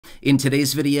In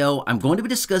today's video, I'm going to be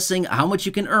discussing how much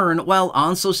you can earn while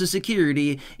on Social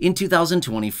Security in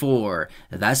 2024.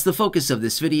 That's the focus of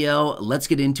this video. Let's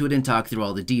get into it and talk through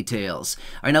all the details.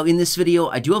 All right, now in this video,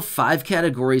 I do have 5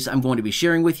 categories I'm going to be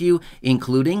sharing with you,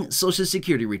 including Social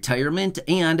Security retirement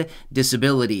and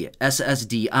disability,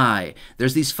 SSDI.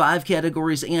 There's these 5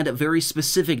 categories and very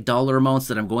specific dollar amounts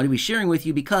that I'm going to be sharing with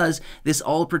you because this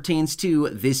all pertains to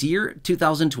this year,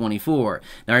 2024.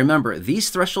 Now remember, these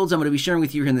thresholds I'm going to be sharing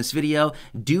with you here in this video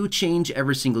do change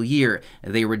every single year.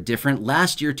 They were different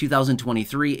last year,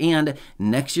 2023, and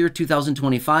next year,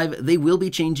 2025, they will be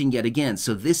changing yet again.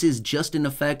 So this is just in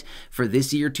effect for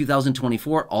this year,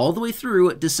 2024, all the way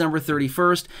through December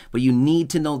 31st, but you need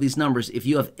to know these numbers. If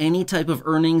you have any type of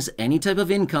earnings, any type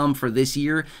of income for this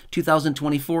year,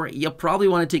 2024, you'll probably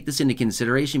want to take this into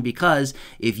consideration because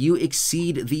if you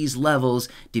exceed these levels,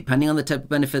 depending on the type of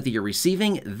benefit that you're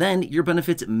receiving, then your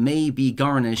benefits may be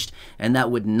garnished, and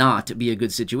that would not be a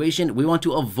good situation. We want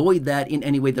to avoid that in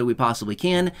any way that we possibly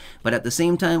can, but at the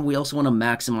same time, we also want to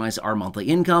maximize our monthly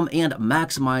income and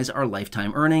maximize our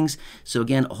lifetime earnings. So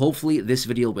again, hopefully this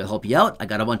video will help you out. I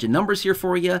got a bunch of numbers here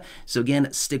for you. So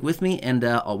again, stick with me and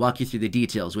I'll walk you through the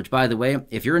details, which by the way,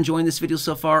 if you're enjoying this video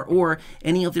so far or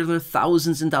any of the other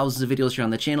thousands and thousands of videos here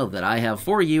on the channel that I have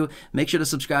for you, make sure to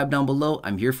subscribe down below.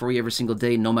 I'm here for you every single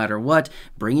day, no matter what,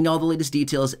 bringing all the latest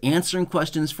details, answering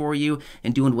questions for you,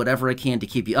 and doing whatever I can to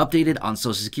keep you updated on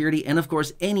Social Security and of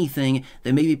course anything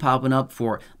that may be popping up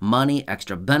for money,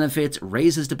 extra benefits,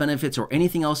 raises to benefits, or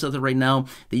anything else out there right now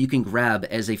that you can grab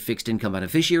as a fixed income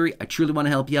beneficiary. I truly want to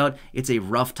help you out. It's a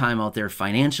rough time out there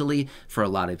financially for a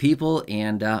lot of people,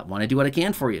 and want to do what I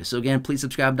can for you. So again, please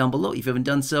subscribe down below if you haven't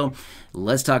done so.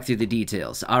 Let's talk through the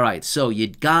details. All right, so you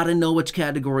gotta know which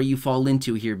category you fall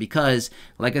into here because,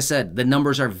 like I said, the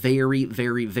numbers are very,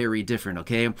 very, very different,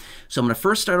 okay? So I'm gonna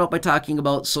first start out by talking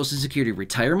about Social Security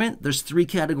retirement. There's 3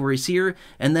 categories here,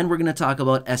 and then we're gonna talk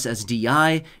about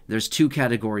SSDI. There's 2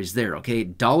 categories there, okay?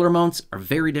 Dollar amounts are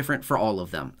very different for all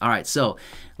of them. All right, so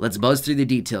let's buzz through the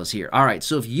details here. All right,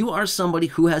 so if you are somebody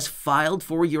who has filed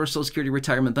for your Social Security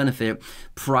retirement benefit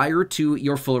prior to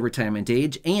your full retirement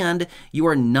age, and you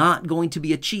are not going to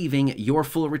be achieving your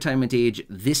full retirement age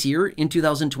this year in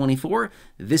 2024,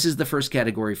 this is the first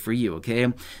category for you, okay?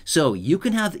 So you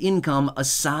can have income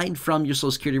aside from your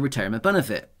Social Security retirement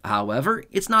benefit. However,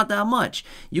 it's not that much.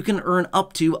 You can earn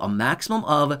up to a maximum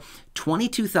of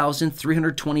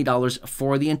 $22,320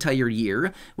 for the entire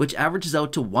year, which averages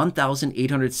out to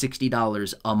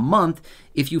 $1,860 a month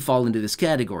if you fall into this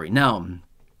category. Now,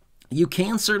 you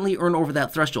can certainly earn over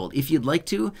that threshold. If you'd like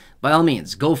to, by all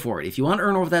means, go for it. If you want to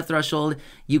earn over that threshold,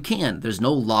 you can. There's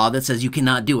no law that says you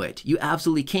cannot do it. You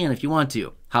absolutely can if you want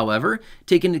to. However,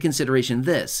 take into consideration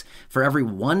this. For every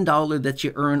 $1 that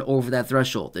you earn over that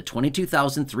threshold, the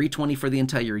 $22,320 for the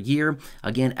entire year,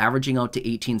 again, averaging out to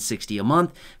 $1,860 a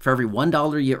month, for every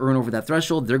 $1 you earn over that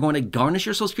threshold, they're going to garnish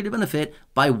your Social Security benefit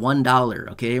by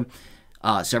 $1, okay?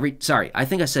 Sorry, I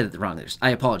think I said it wrong there. I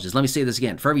apologize. Let me say this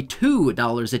again. For every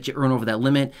 $2 that you earn over that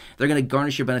limit, they're going to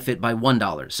garnish your benefit by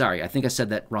 $1. Sorry, I think I said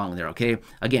that wrong there, okay?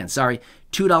 Again, sorry.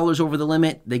 $2 over the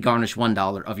limit, they garnish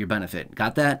 $1 of your benefit.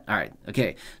 Got that? All right.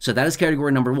 Okay. So that is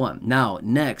category number 1. Now,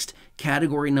 next,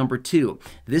 category number 2.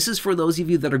 This is for those of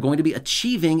you that are going to be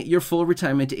achieving your full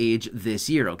retirement age this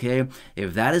year, okay?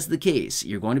 If that is the case,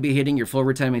 you're going to be hitting your full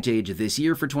retirement age this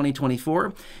year for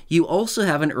 2024. You also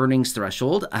have an earnings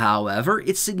threshold. However,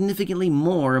 it's significantly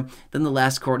more than the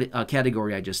last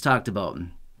category I just talked about.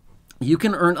 You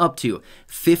can earn up to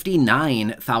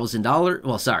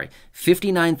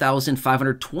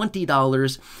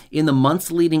 $59,520 in the months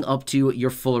leading up to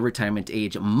your full retirement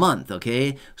age month,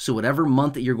 okay? So whatever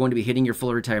month that you're going to be hitting your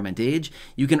full retirement age,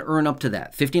 you can earn up to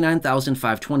that,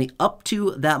 $59,520 up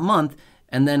to that month.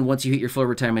 And then once you hit your full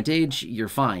retirement age, you're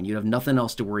fine. You have nothing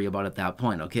else to worry about at that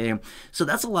point, okay? So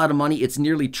that's a lot of money. It's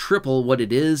nearly triple what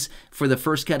it is for the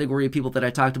first category of people that I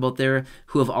talked about there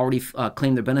who have already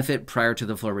claimed their benefit prior to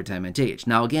the full retirement age.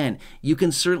 Now, again, you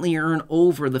can certainly earn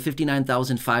over the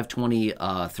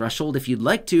 $59,520 threshold if you'd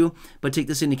like to, but take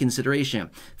this into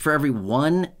consideration. For every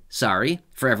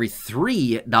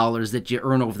 $3 that you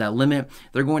earn over that limit,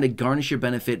 they're going to garnish your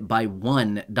benefit by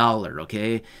 $1,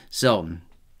 okay? So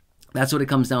that's what it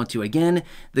comes down to. Again,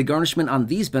 the garnishment on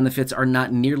these benefits are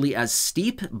not nearly as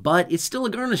steep, but it's still a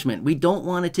garnishment. We don't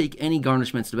want to take any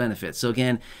garnishments to benefits. So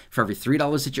again, for every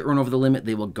 $3 that you earn over the limit,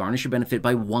 they will garnish your benefit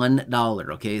by $1,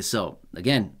 okay? So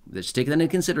again, just take that into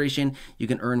consideration. You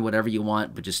can earn whatever you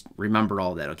want, but just remember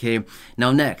all that, okay?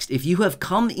 Now next, if you have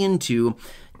come into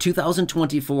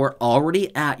 2024,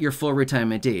 already at your full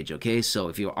retirement age, okay? So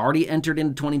if you already entered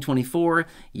into 2024,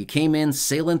 you came in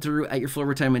sailing through at your full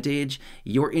retirement age,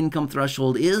 your income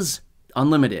threshold is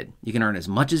unlimited. You can earn as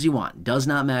much as you want. Does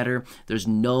not matter. There's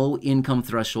no income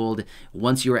threshold.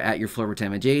 Once you are at your full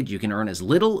retirement age, you can earn as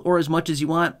little or as much as you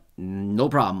want. No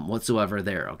problem whatsoever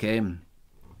there, okay?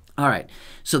 All right,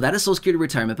 so that is Social Security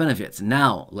retirement benefits.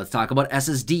 Now, let's talk about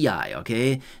SSDI,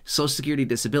 okay? Social Security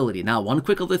disability. Now, one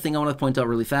quick other thing I want to point out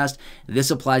really fast. This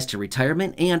applies to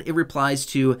retirement and it applies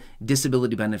to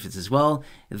disability benefits as well.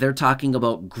 They're talking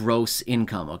about gross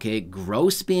income, okay?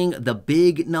 Gross being the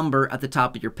big number at the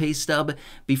top of your pay stub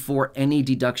before any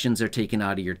deductions are taken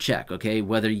out of your check, okay?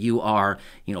 Whether you are,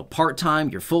 part-time,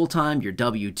 you're full-time, you're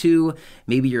W-2,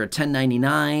 maybe you're a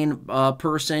 1099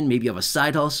 person, maybe you have a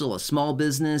side hustle, a small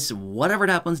business, whatever it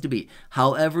happens to be.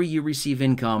 However you receive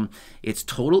income, it's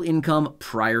total income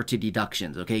prior to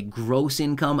deductions, okay? Gross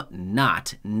income,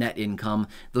 not net income.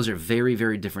 Those are very,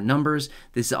 very different numbers.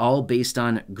 This is all based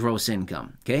on gross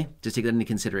income, okay? Just take that into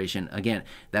consideration. Again,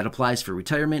 that applies for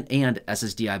retirement and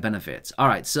SSDI benefits. All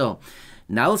right, so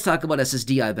now let's talk about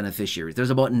SSDI beneficiaries. There's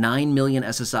about 9 million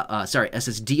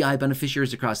SSDI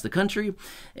beneficiaries across the country,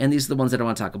 and these are the ones that I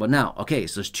want to talk about now. Okay,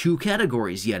 so there's two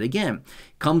categories yet again.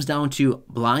 Comes down to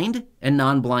blind and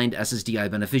non-blind SSDI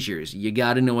beneficiaries. You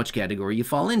got to know which category you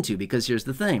fall into, because here's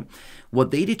the thing.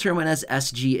 What they determine as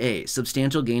SGA,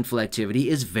 substantial gainful activity,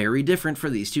 is very different for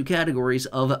these two categories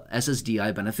of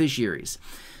SSDI beneficiaries.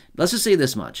 Let's just say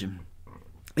this much.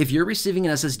 If you're receiving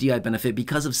an SSDI benefit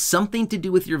because of something to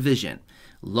do with your vision,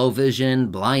 low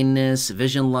vision, blindness,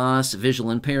 vision loss,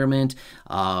 visual impairment,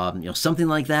 something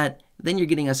like that, then you're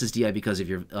getting SSDI because of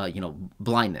your,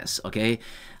 blindness, okay?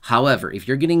 However, if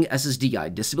you're getting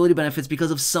SSDI, disability benefits,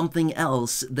 because of something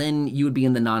else, then you would be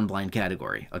in the non-blind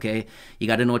category, okay? You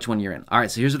got to know which one you're in. All right,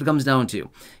 so here's what it comes down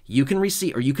to. You can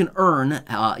receive, or you can earn,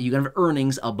 you can have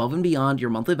earnings above and beyond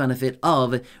your monthly benefit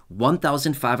of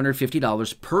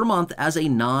 $1,550 per month as a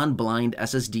non-blind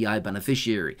SSDI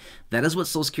beneficiary. That is what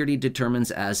Social Security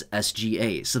determines as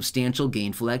SGA, substantial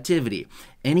gainful activity.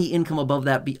 Any income above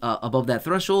that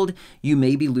threshold, you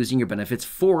may be losing your benefits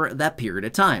for that period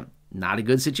of time. Not a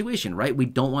good situation, right? We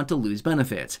don't want to lose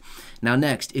benefits. Now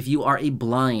next, if you are a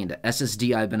blind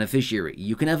SSDI beneficiary,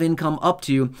 you can have income up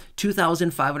to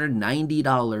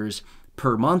 $2,590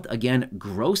 per month. Again,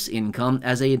 gross income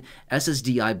as a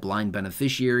SSDI blind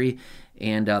beneficiary.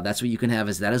 And that's what you can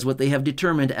have, that is what they have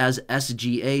determined as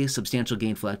SGA, substantial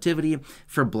gainful activity,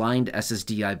 for blind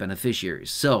SSDI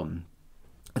beneficiaries. So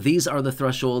these are the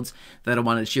thresholds that I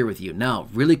wanted to share with you. Now,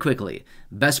 really quickly,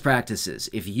 best practices.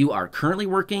 If you are currently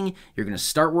working, you're going to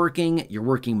start working, you're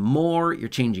working more, you're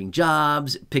changing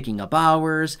jobs, picking up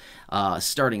hours,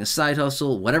 starting a side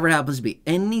hustle, whatever it happens to be,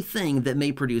 anything that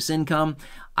may produce income,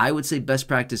 I would say best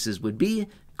practices would be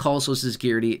call Social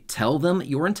Security, tell them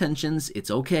your intentions.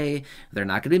 It's okay. They're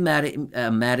not going to be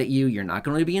mad at you. You're not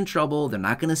going to be in trouble. They're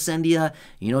not going to send you,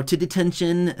 to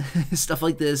detention, stuff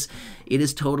like this. It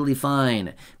is totally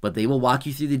fine. But they will walk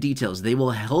you through the details. They will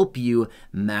help you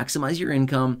maximize your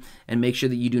income and make sure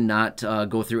that you do not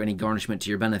go through any garnishment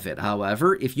to your benefit.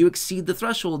 However, if you exceed the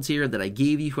thresholds here that I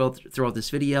gave you throughout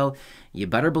this video, you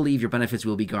better believe your benefits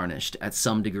will be garnished at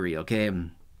some degree, okay?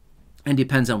 And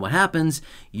depends on what happens,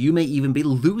 you may even be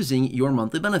losing your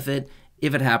monthly benefit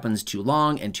if it happens too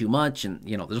long and too much, and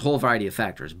there's a whole variety of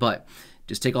factors, but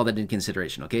just take all that into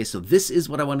consideration, okay? So this is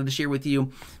what I wanted to share with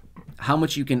you, how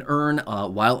much you can earn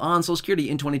while on Social Security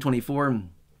in 2024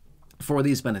 for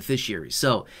these beneficiaries.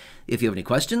 So if you have any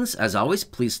questions, as always,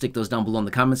 please stick those down below in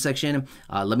the comment section.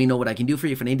 Let me know what I can do for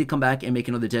you. If I need to come back and make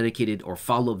another dedicated or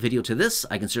follow-up video to this,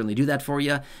 I can certainly do that for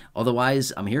you.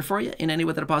 Otherwise, I'm here for you in any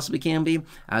way that I possibly can be.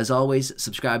 As always,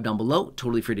 subscribe down below.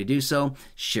 Totally free to do so.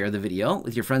 Share the video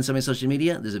with your friends on my social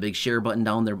media. There's a big share button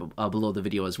down there below the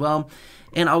video as well.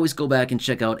 And always go back and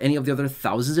check out any of the other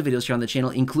thousands of videos here on the channel,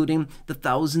 including the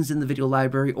thousands in the video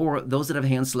library or those that I've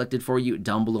hand-selected for you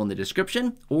down below in the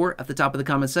description or at the top of the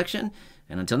comment section.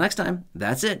 And until next time,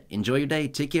 that's it. Enjoy your day,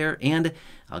 take care, and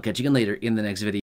I'll catch you again later in the next video.